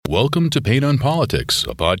Welcome to Payne on Politics,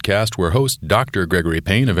 a podcast where host Dr. Gregory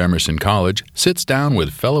Payne of Emerson College sits down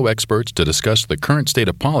with fellow experts to discuss the current state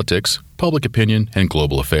of politics, public opinion, and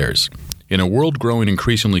global affairs. In a world growing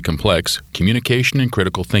increasingly complex, communication and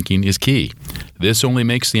critical thinking is key. This only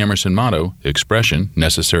makes the Emerson motto, expression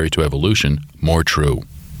necessary to evolution, more true.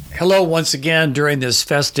 Hello once again during this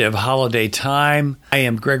festive holiday time. I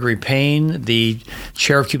am Gregory Payne, the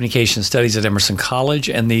Chair of Communication Studies at Emerson College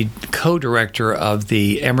and the co-director of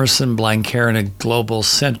the Emerson Blanquerna Global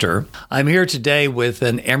Center. I'm here today with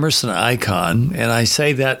an Emerson icon, and I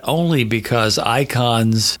say that only because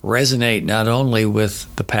icons resonate not only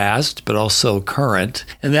with the past, but also current,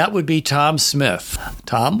 and that would be Tom Smith.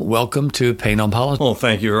 Tom, welcome to Payne on Politics. Well,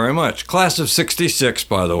 thank you very much. Class of 66,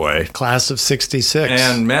 by the way. Class of 66.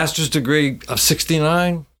 And master's degree of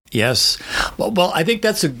 69? Yes. Well, I think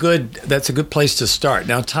that's a good place to start.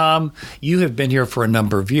 Now, Tom, you have been here for a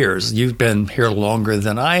number of years. You've been here longer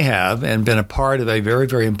than I have and been a part of a very,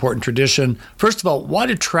 very important tradition. First of all, what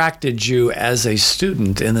attracted you as a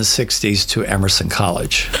student in the 60s to Emerson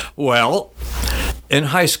College? Well, in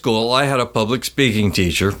high school, I had a public speaking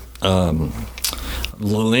teacher,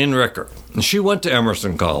 Lillian Ricker. She went to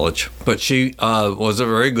Emerson College, but she was a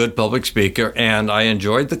very good public speaker, and I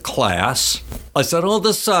enjoyed the class. I said, oh,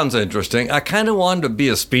 this sounds interesting. I kind of wanted to be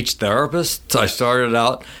a speech therapist, so I started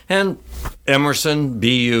out, and Emerson,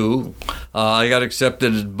 BU, I got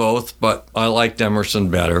accepted at both, but I liked Emerson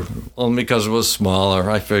better, only because it was smaller.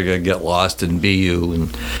 I figured I'd get lost in BU,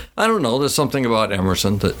 and I don't know, there's something about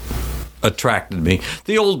Emerson that attracted me.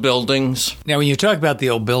 The old buildings. Now, when you talk about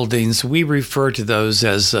the old buildings, we refer to those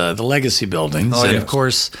as the legacy buildings. Oh, and, yes. Of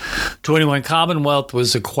course, 21 Commonwealth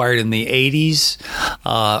was acquired in the 80s,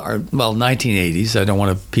 1980s. I don't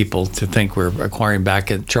want people to think we're acquiring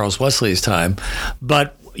back at Charles Wesley's time.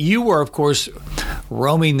 But you were, of course,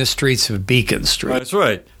 roaming the streets of Beacon Street. That's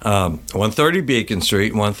right. 130 Beacon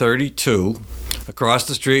Street, 132. Across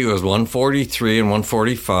the street was 143 and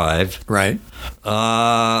 145. Right.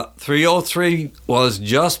 303 was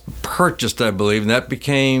just purchased, I believe, and that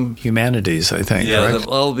became Humanities, I think. Yeah, correct?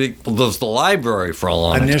 it was the library for a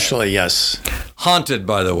long time. Initially, yes. Haunted,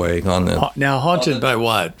 by the way, on the. Now haunted by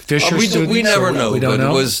what? Fisher students? We never know. We don't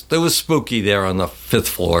know. It was spooky there on the 5th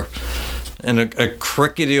floor. And a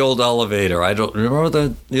crickety old elevator. I don't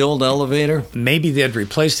remember the old elevator. Maybe they had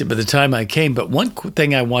replaced it by the time I came. But one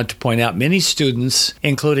thing I want to point out, many students,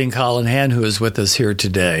 including Colin Han, who is with us here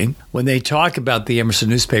today, when they talk about the Emerson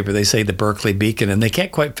newspaper, they say the Berkeley Beacon, and they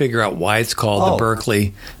can't quite figure out why it's called the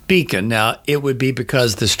Berkeley Beacon. Now, it would be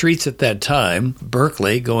because the streets at that time,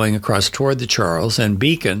 Berkeley going across toward the Charles, and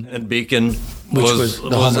Beacon. Which was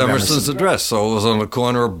Emerson's address. So it was on the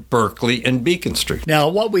corner of Berkeley and Beacon Street. Now,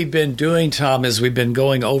 what we've been doing, Tom, is we've been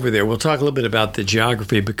going over there. We'll talk a little bit about the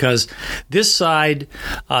geography because this side,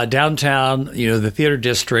 downtown, the theater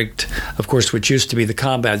district, of course, which used to be the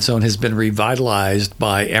combat zone, has been revitalized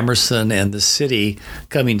by Emerson and the city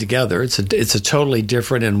coming together. It's a totally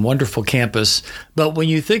different and wonderful campus. But when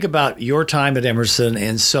you think about your time at Emerson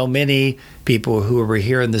and so many people who were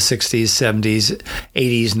here in the 60s, 70s,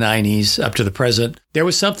 80s, 90s, up to the present, there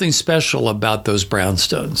was something special about those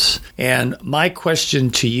brownstones. And my question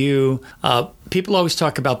to you, people always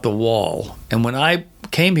talk about the wall. And when I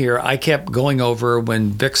came here, I kept going over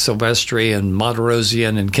when Vic Silvestri and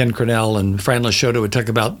Moderosian and Ken Cornell and Fran Lasciota would talk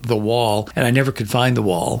about the wall, and I never could find the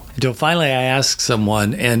wall. Until finally I asked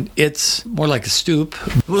someone, and it's more like a stoop.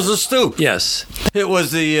 It was a stoop. Yes. It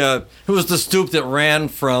was the stoop that ran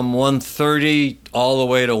from 130 all the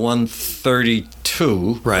way to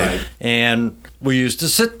 132. Right. And we used to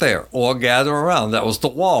sit there or gather around. That was the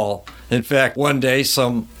wall. In fact, one day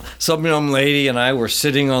some young lady and I were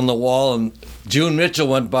sitting on the wall, and June Mitchell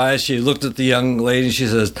went by. She looked at the young lady. She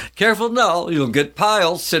says, "Careful now, you'll get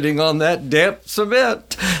piles sitting on that damp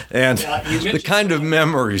cement." And the kind of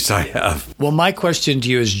memories I have. Well, my question to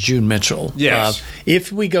you is June Mitchell. Yes.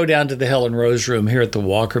 If we go down to the Helen Rose Room here at the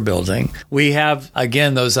Walker Building, we have,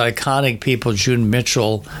 again, those iconic people, June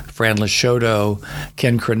Mitchell, Fran Lasciota,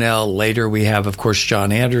 Ken Cornell. Later, we have, of course,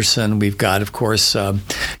 John Anderson. We've got, of course,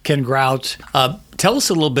 Ken Grout. Tell us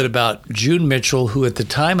a little bit about June Mitchell, who at the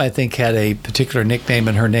time I think had a particular nickname,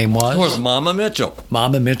 and her name was? It was Mama Mitchell.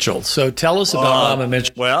 Mama Mitchell. So tell us about Mama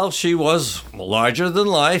Mitchell. Well, she was larger than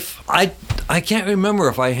life. I can't remember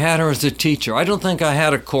if I had her as a teacher. I don't think I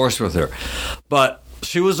had a course with her. But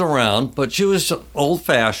she was around, but she was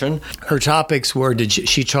old-fashioned. Her topics were,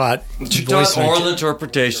 she taught oral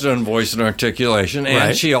interpretation and voice and articulation,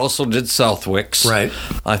 and she also did Southwicks. Right.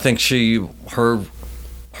 I think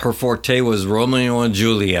her forte was Romeo and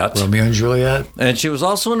Juliet. Romeo and Juliet. And she was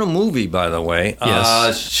also in a movie, by the way.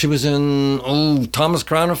 Yes. She was in Thomas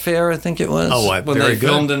Crown Affair, I think it was. When very they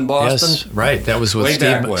filmed in Boston. Yes, right. That was with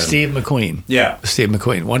Steve McQueen. Yeah. Steve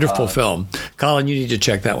McQueen. Wonderful film. Colin, you need to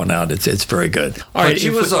check that one out. It's very good. All right.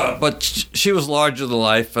 She was larger than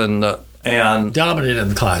life and dominant in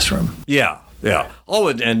the classroom. Yeah. Yeah. Oh,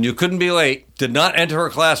 and you couldn't be late. Did not enter her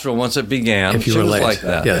classroom once it began. If you were late. Like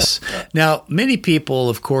that. Yes. Yeah. Now, many people,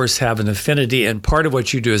 of course, have an affinity, and part of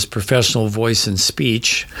what you do is professional voice and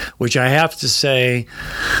speech, which I have to say,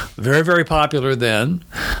 very, very popular then.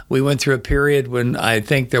 We went through a period when I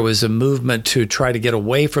think there was a movement to try to get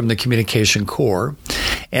away from the communication core.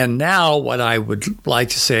 And now what I would like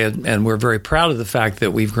to say, and we're very proud of the fact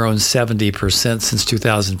that we've grown 70% since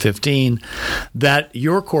 2015, that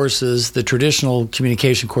your courses, the traditional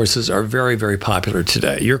communication courses, are very, very popular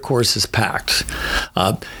today. Your course is packed.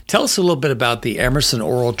 Tell us a little bit about the Emerson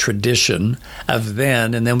oral tradition of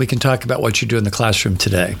then, and then we can talk about what you do in the classroom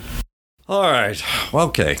today. All right.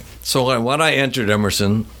 Okay. So when I entered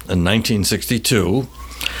Emerson in 1962,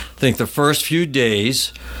 I think the first few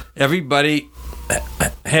days, everybody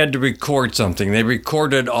had to record something. They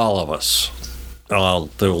recorded all of us. There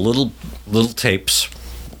were little tapes,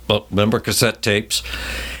 remember cassette tapes,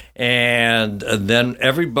 and then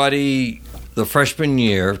everybody, the freshman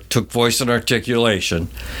year, took voice and articulation,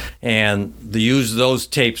 and they used those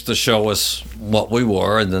tapes to show us what we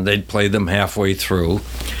were, and then they'd play them halfway through.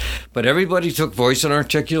 But everybody took voice and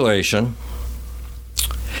articulation.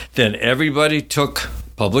 Then everybody took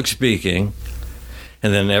public speaking.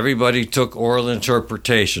 And then everybody took oral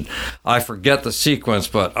interpretation. I forget the sequence,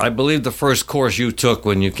 but I believe the first course you took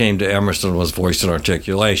when you came to Emerson was voice and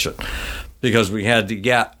articulation, because we had to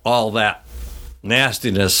get all that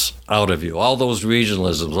nastiness out of you, all those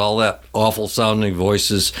regionalisms, all that awful sounding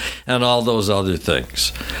voices, and all those other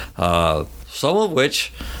things, some of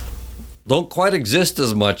which don't quite exist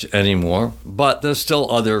as much anymore, but there's still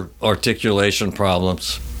other articulation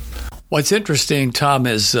problems. What's interesting, Tom,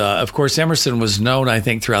 is, of course, Emerson was known, I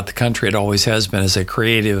think, throughout the country, it always has been, as a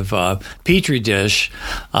creative petri dish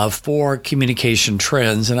for communication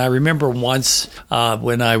trends. And I remember once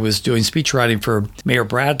when I was doing speech writing for Mayor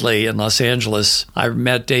Bradley in Los Angeles, I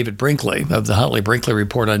met David Brinkley of the Huntley-Brinkley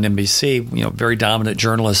Report on NBC, very dominant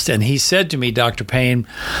journalist. And he said to me, Dr. Payne,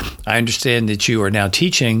 I understand that you are now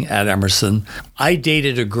teaching at Emerson. I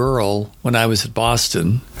dated a girl when I was at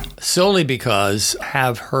Boston solely because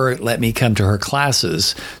have her let me come to her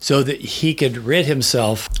classes so that he could rid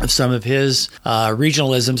himself of some of his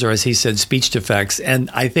regionalisms, or as he said, speech defects. And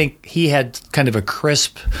I think he had kind of a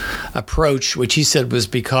crisp approach, which he said was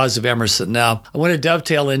because of Emerson. Now, I want to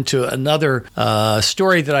dovetail into another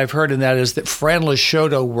story that I've heard, and that is that Fran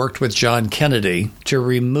Leshoto worked with John Kennedy to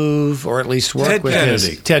remove, or at least work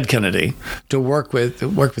with Ted Kennedy to work with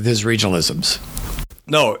his regionalisms.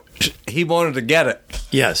 No, he wanted to get it.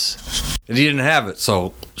 Yes. And he didn't have it,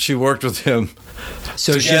 so she worked with him.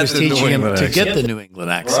 So she was teaching him to get the New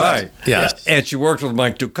England accent. Right. Yes. And she worked with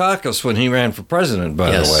Mike Dukakis when he ran for president,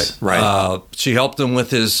 by the way. Right. She helped him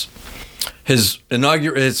with his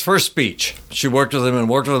first speech. She worked with him in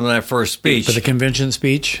that first speech. For the convention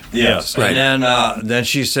speech? Yes. Right. And then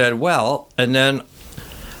she said, well, and then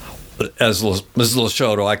as Mrs.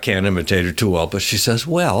 Leshoto, I can't imitate her too well, but she says,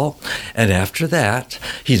 well, and after that,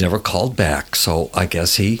 he never called back, so I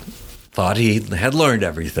guess he thought he had learned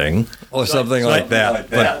everything or something like that.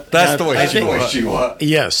 But that's the way she was.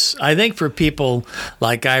 Yes. I think for people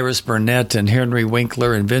like Iris Burnett and Henry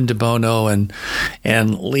Winkler and Vin DeBono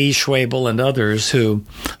and Lee Schwabel and others who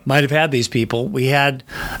might have had these people, we had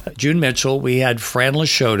June Mitchell, we had Fran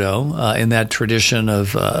Leshoto in that tradition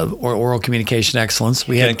of oral communication excellence.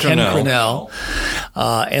 We had Ken Cornell,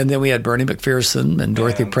 and then we had Bernie McPherson and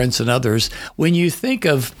Dorothy Prince and others. When you think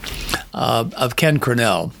of Ken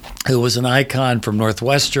Cornell, who was an icon from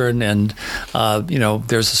Northwestern, and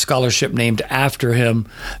there's a scholarship named after him.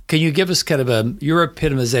 Can you give us kind of your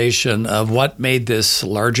epitomization of what made this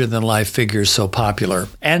larger-than-life figure so popular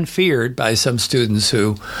and feared by some students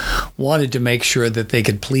who wanted to make sure that they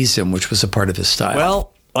could please him, which was a part of his style?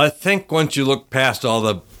 Well, I think once you look past all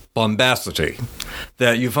the bombacity,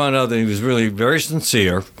 that you find out that he was really very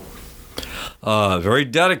sincere, very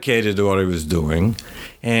dedicated to what he was doing,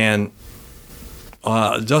 and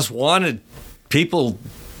just wanted people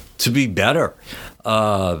to be better.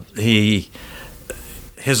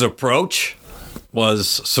 His approach was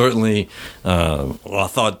certainly, I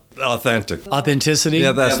thought, authentic. Authenticity?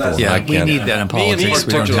 Yeah, that's the one. Yeah, I we can't- need that in Me and he politics.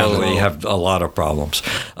 We don't have particularly it. have a lot of problems.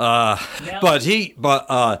 But he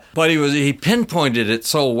pinpointed it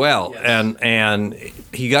so well, and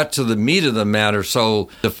he got to the meat of the matter so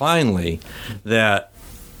definely that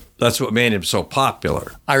that's what made him so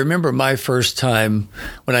popular. I remember my first time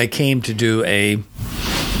when I came to do a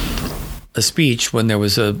speech when there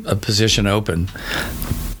was a position open.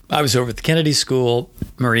 I was over at the Kennedy School.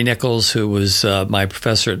 Murray Nichols, who was my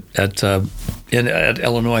professor at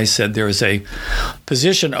Illinois, said there was a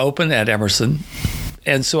position open at Emerson.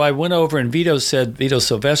 And so I went over, and Vito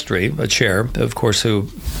Silvestri, a chair, of course, who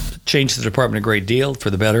changed the department a great deal for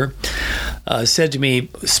the better, said to me,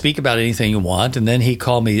 speak about anything you want. And then he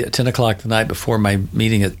called me at 10 o'clock the night before my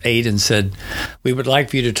meeting at 8 and said, we would like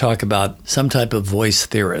for you to talk about some type of voice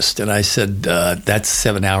theorist. And I said, that's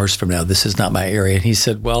 7 hours from now. This is not my area. And he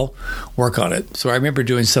said, well, work on it. So I remember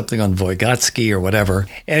doing something on Vygotsky or whatever.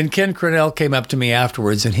 And Ken Cornell came up to me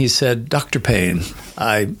afterwards and he said, Dr. Payne,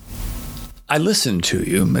 I listened to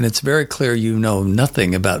you, and it's very clear you know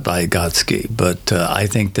nothing about Vygotsky, but I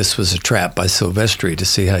think this was a trap by Silvestri to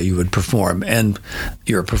see how you would perform, and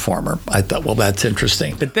you're a performer. I thought, well, that's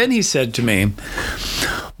interesting. But then he said to me,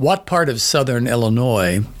 what part of southern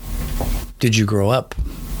Illinois did you grow up?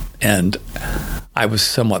 And I was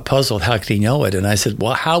somewhat puzzled. How could he know it? And I said,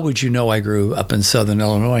 well, how would you know I grew up in southern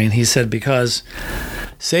Illinois? And he said, because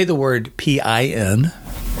say the word P-I-N,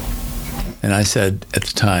 and I said at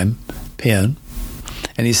the time, pen.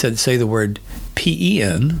 And he said, say the word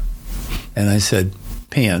P-E-N. And I said,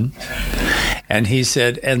 pen. And he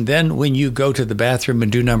said, and then when you go to the bathroom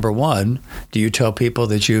and do number one, do you tell people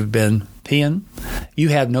that you've been peeing? You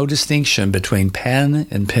have no distinction between pan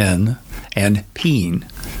and pen and peeing.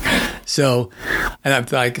 So, and I'm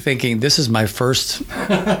like thinking, this is my first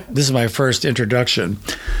introduction.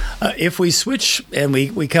 If we switch and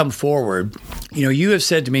we come forward, you have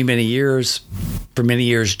said to me for many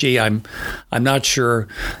years, gee, I'm not sure,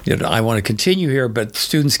 I want to continue here, but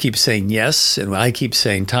students keep saying yes, and I keep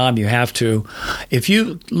saying, Tom, you have to. If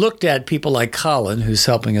you looked at people like Colin, who's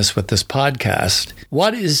helping us with this podcast,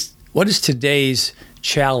 what is today's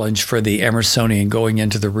challenge for the Emersonian going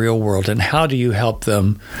into the real world, and how do you help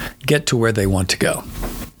them get to where they want to go?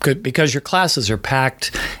 Because your classes are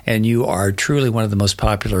packed and you are truly one of the most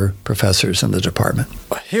popular professors in the department.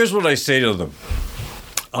 Here's what I say to them.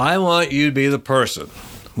 I want you to be the person.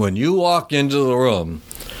 When you walk into the room,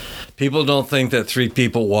 people don't think that 3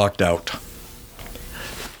 people walked out.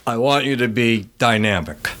 I want you to be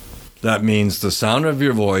dynamic. That means the sound of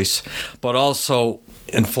your voice, but also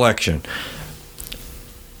inflection.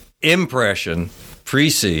 Impression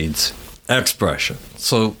precedes expression.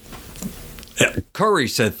 So Curry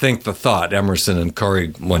said, think the thought. Emerson and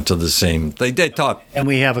Curry went to the same. They taught. And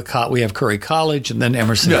we have Curry College and then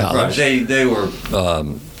Emerson College. Right. They were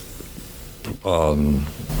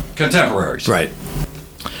contemporaries. Right.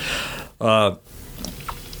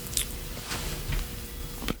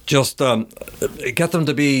 Just get them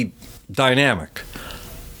to be dynamic.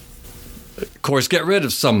 Of course, get rid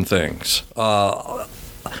of some things.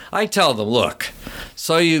 I tell them, look,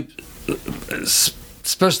 so you,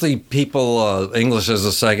 especially people, English as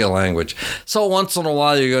a second language, so once in a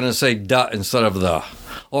while you're going to say "da" instead of "the,"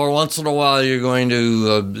 or once in a while you're going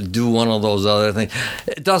to do one of those other things.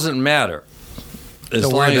 It doesn't matter. As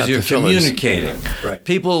long as you're communicating. Right.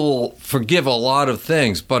 People will forgive a lot of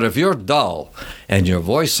things, but if you're dull and your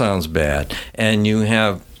voice sounds bad and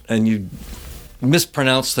you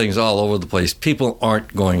mispronounce things all over the place, people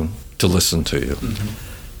aren't going to listen to you. Mm-hmm.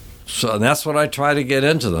 So that's what I try to get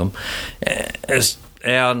into them.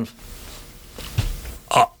 And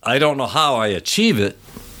I don't know how I achieve it,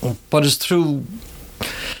 but it's through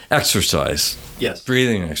exercise. Yes.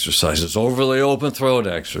 Breathing exercises, overly open throat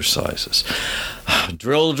exercises,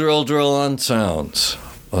 drill on sounds,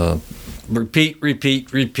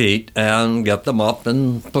 repeat, and get them up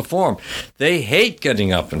and perform. They hate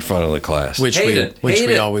getting up in front of the class. Which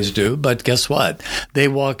we always do, but guess what? They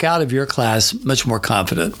walk out of your class much more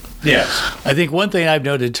confident. Yes. I think one thing I've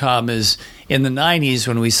noted, Tom, is in the 90s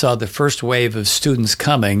when we saw the first wave of students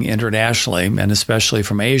coming internationally, and especially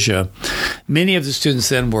from Asia, many of the students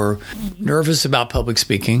then were nervous about public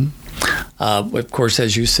speaking. Of course,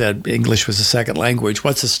 as you said, English was a second language.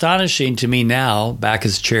 What's astonishing to me now, back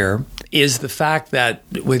as chair, is the fact that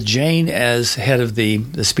with Jane as head of the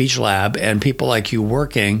speech lab and people like you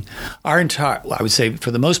working, I would say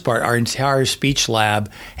for the most part, our entire speech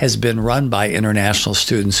lab has been run by international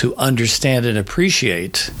students who understand and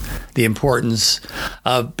appreciate the importance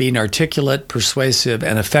of being articulate, persuasive,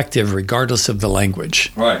 and effective regardless of the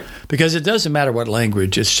language. Right. Because it doesn't matter what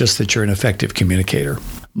language, it's just that you're an effective communicator.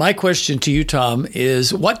 My question to you, Tom,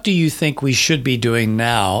 is what do you think we should be doing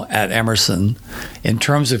now at Emerson in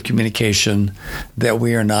terms of communication that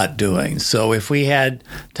we are not doing? So if we had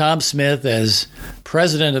Tom Smith as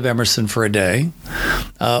president of Emerson for a day,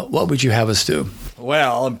 what would you have us do?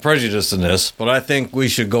 Well, I'm prejudiced in this, but I think we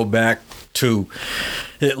should go back to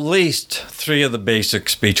at least 3 of the basic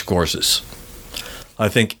speech courses. I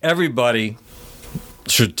think everybody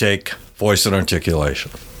should take voice and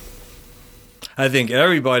articulation. I think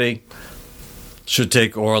everybody should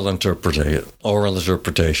take oral interpretation.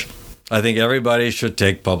 I think everybody should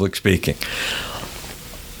take public speaking.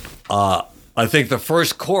 I think the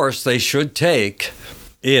first course they should take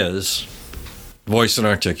is voice and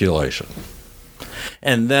articulation.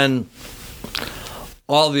 And then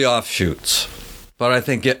all the offshoots. But I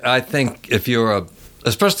think if you're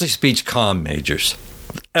especially speech comm majors,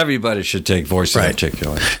 everybody should take voice and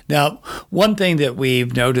articulation. Now, one thing that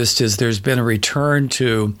we've noticed is there's been a return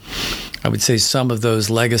to, I would say, some of those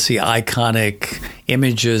legacy iconic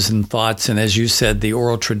images and thoughts. And as you said, the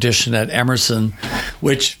oral tradition at Emerson,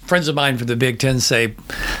 which friends of mine from the Big Ten say,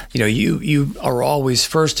 you are always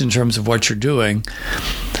first in terms of what you're doing.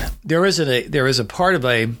 There is a part of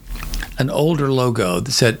an older logo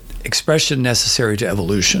that said expression necessary to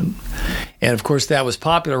evolution. And of course, that was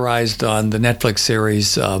popularized on the Netflix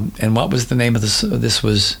series. And what was the name of this? This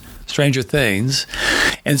was Stranger Things.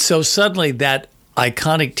 And so suddenly that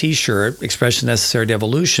iconic T-shirt, expression necessary to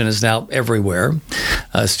evolution, is now everywhere.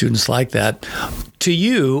 Students like that. To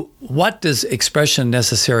you, what does expression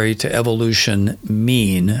necessary to evolution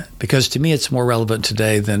mean? Because to me, it's more relevant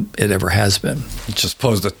today than it ever has been. You just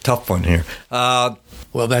posed a tough one here.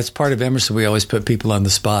 Well, that's part of Emerson. We always put people on the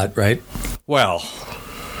spot, right? Well,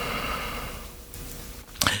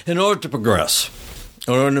 in order to progress,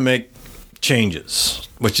 in order to make changes,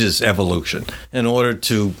 which is evolution, in order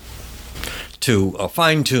to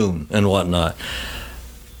fine-tune and whatnot,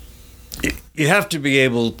 you have to be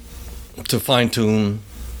able to fine-tune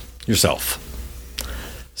yourself.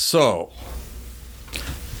 So,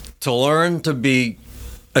 to learn to be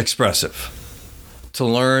expressive, to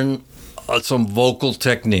learn some vocal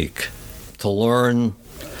technique, to learn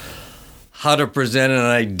how to present an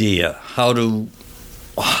idea, how to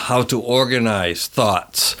organize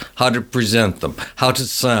thoughts, how to present them, how to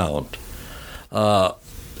sound,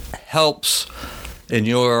 helps in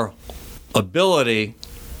your ability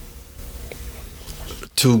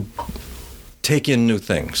to take in new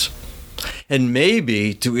things and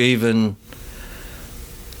maybe to even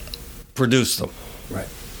produce them. Right.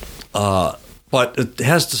 But it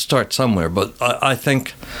has to start somewhere. But I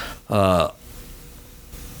think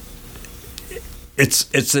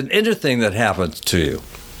it's an inner thing that happens to you.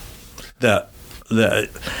 That the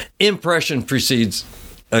impression precedes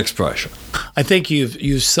expression. I think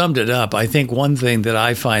you've summed it up. I think one thing that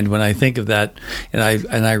I find when I think of that, and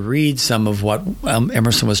I read some of what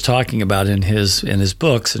Emerson was talking about in his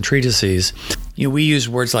books and treatises. We use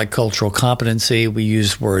words like cultural competency. We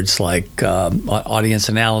use words like audience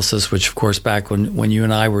analysis, which, of course, back when you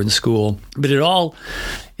and I were in school. But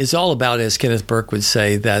it's all about, as Kenneth Burke would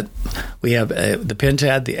say, that we have the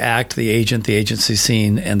pentad, the act, the agent, the agency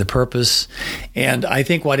scene, and the purpose. And I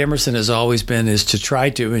think what Emerson has always been is to try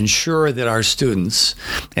to ensure that our students,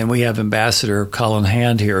 and we have Ambassador Colin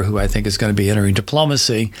Hand here, who I think is going to be entering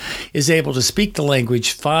diplomacy, is able to speak the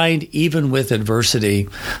language, find, even with adversity,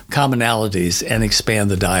 commonalities, and expand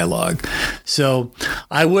the dialogue. So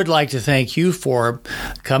I would like to thank you for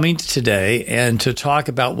coming today and to talk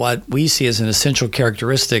about what we see as an essential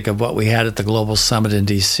characteristic of what we had at the Global Summit in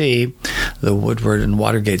D.C., the Woodward and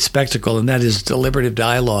Watergate spectacle, and that is deliberative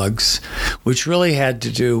dialogues, which really had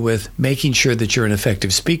to do with making sure that you're an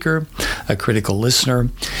effective speaker, a critical listener,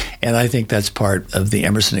 and I think that's part of the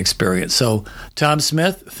Emerson experience. So, Tom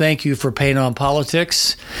Smith, thank you for Pain on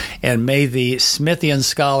Politics, and may the Smithian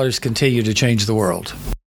scholars continue to change the world.